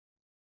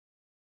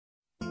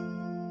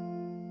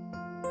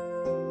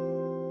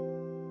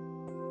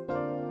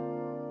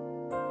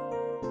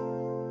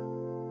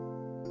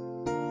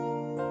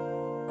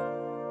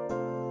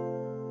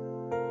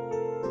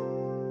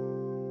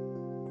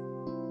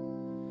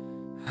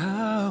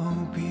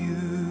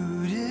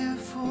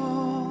beautiful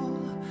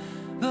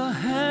the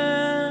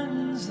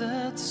hands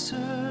that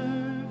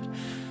served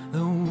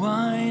the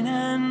wine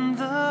and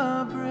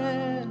the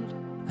bread,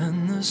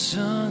 and the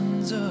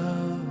sons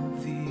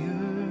of the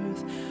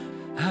earth.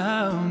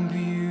 How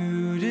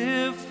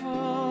beautiful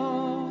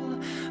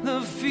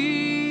the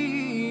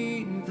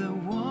feet that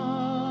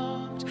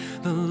walked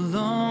the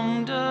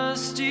long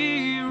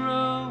dusty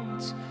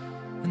roads,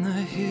 and the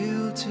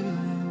hill to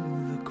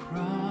the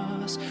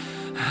cross.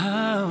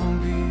 How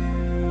beautiful,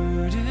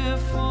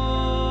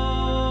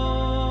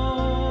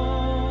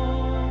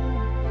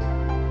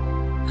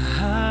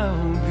 how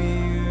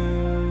beautiful,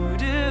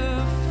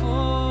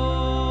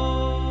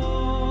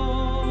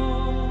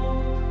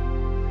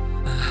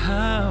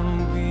 how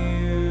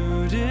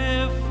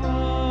beautiful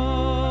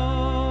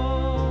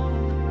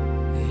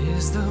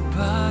is the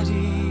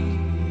body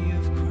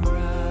of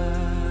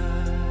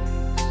Christ.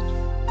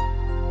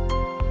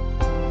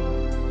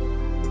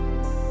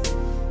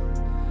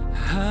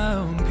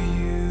 How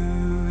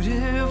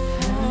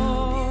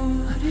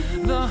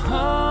the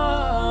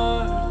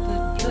heart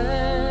that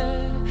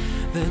bled,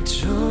 that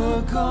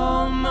took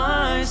all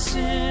my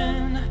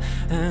sin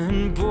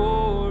and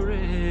bore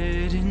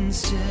it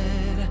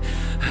instead.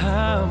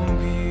 How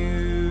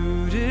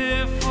beautiful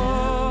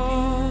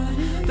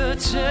the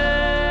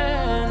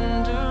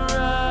tender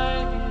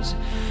eyes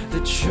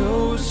that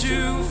chose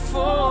to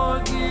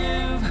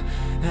forgive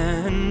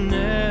and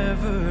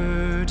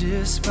never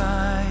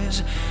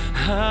despise.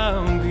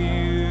 How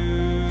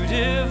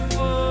beautiful,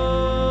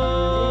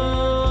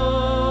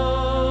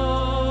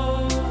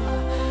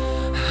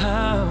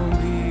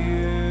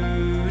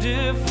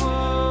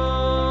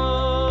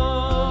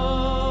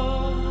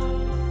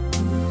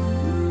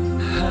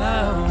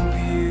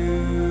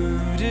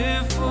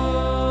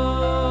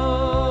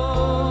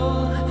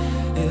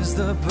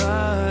 the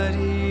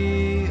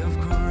body of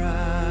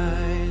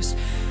Christ.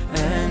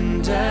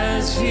 And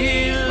as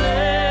he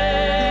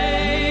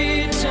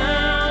laid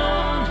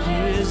down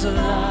his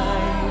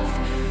life,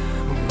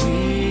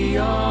 we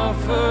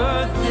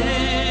offer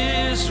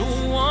this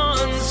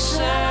one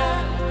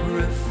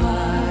sacrifice,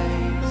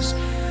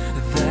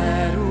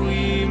 that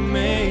we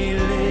may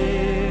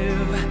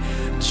live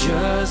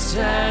just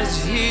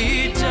as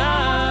he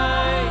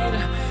died,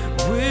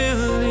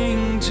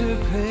 willing to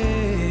pay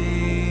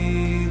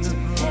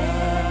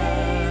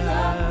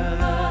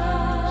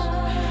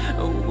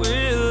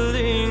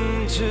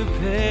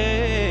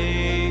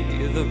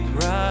the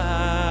price.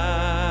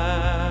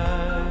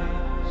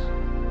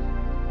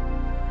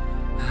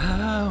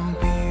 How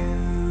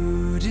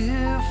beautiful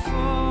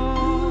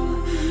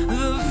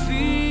the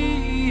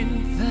feet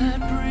that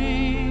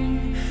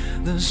bring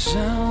the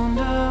sound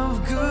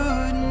of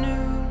good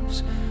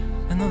news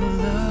and the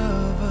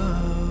love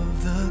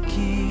of the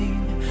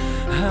King.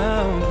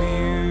 How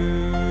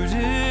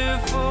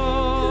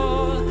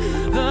beautiful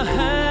the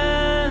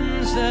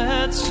hands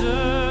that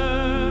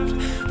served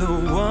the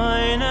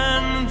wine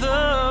and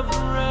the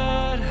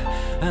bread,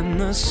 and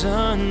the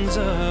sons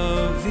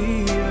of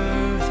the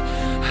earth.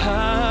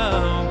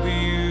 How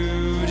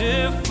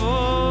beautiful,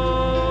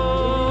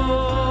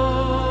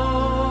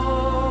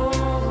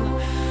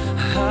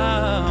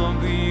 how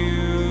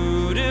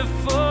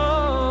beautiful,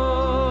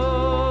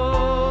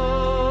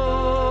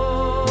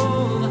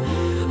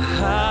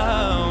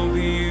 how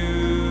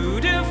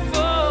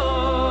beautiful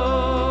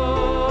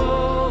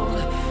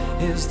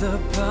is the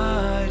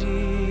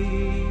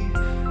body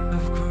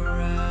of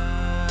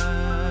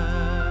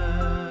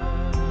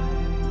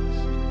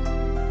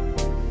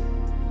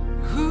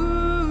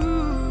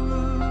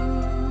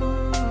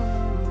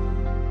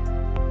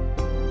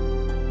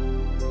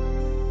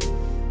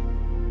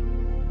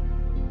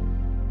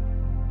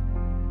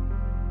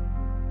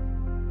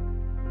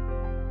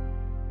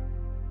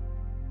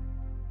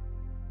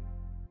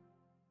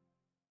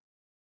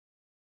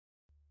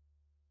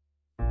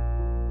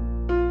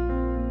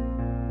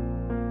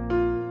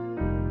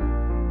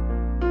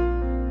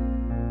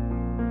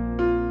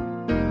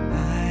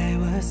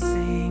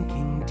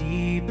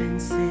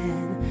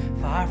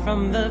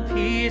from the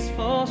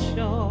peaceful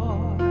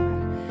shore,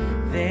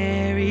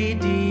 very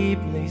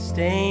deeply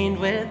stained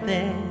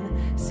within,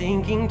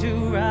 sinking to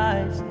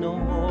rise no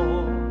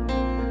more.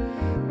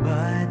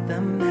 But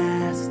the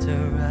master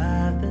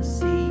of the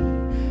sea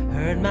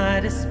heard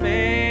my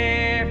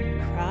despairing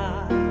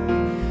cry.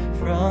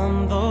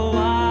 From the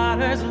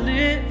waters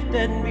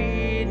lifted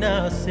me,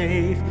 now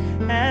safe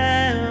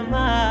am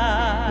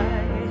I.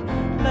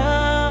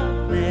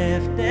 Love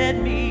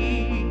lifted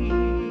me,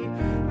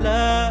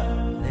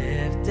 love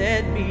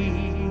lifted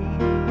me,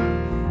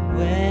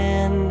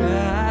 when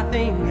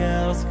nothing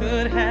else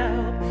could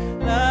help.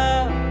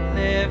 Love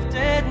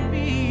lifted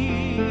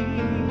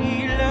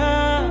me,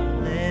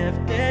 love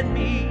lifted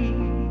me,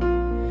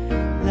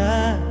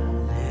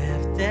 love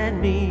lifted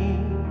me,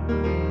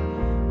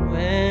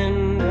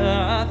 when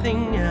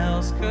nothing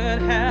else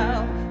could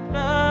help.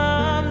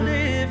 Love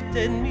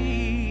lifted me.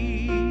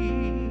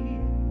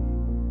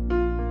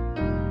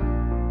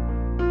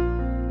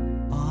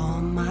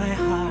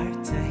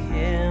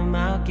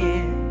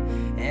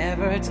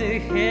 Nearer to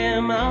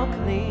Him I'll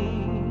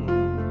cling.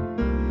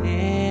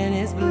 In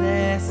His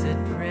blessed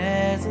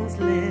presence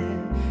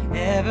live,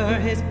 ever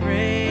His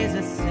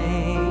praises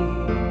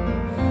sing.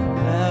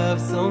 Love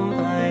so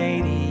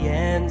mighty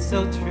and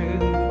so true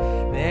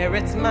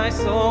merits my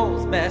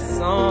soul's best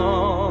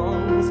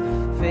songs.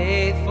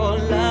 Faithful,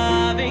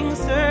 loving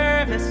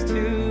service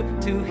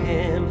to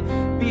Him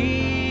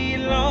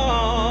belong.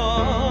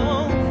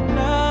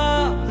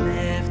 Love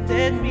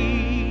lifted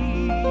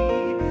me,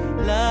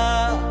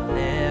 love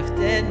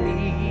lifted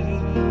me,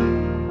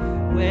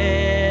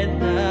 when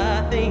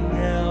nothing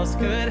else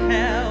could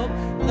help.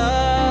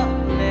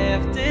 Love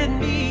lifted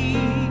me,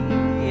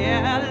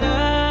 yeah,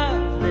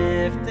 love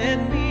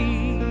lifted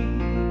me,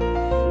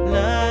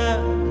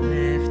 love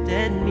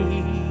lifted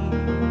me,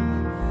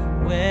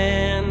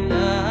 when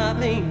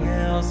nothing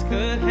else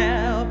could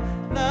help.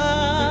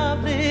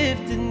 Love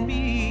lifted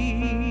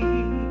me.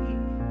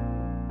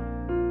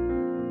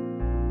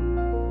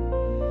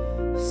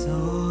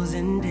 Souls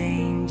in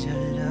danger,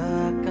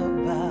 look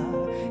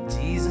above.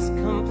 Jesus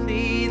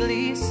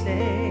completely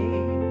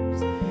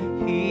saves.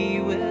 He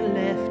will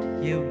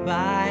lift you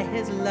by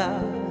His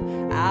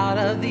love out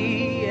of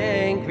the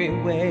angry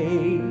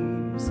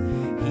waves.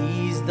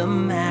 He's the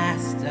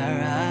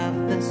master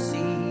of the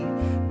sea,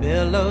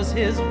 billows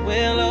His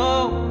will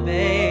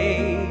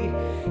obey.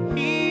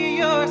 He,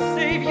 your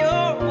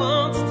Savior,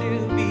 wants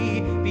to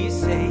be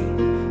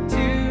saved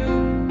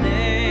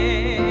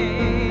today.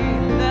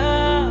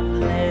 Love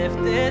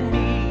lifted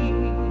me,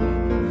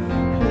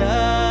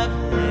 love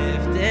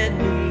lifted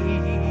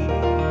me,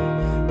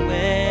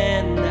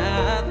 when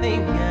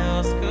nothing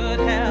else could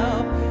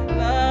help.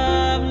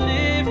 Love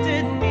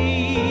lifted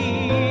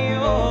me,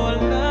 oh,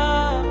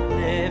 love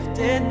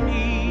lifted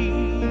me,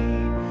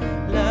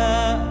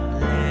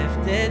 love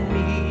lifted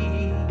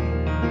me,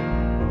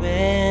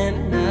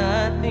 when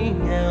nothing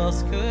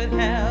else could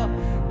help.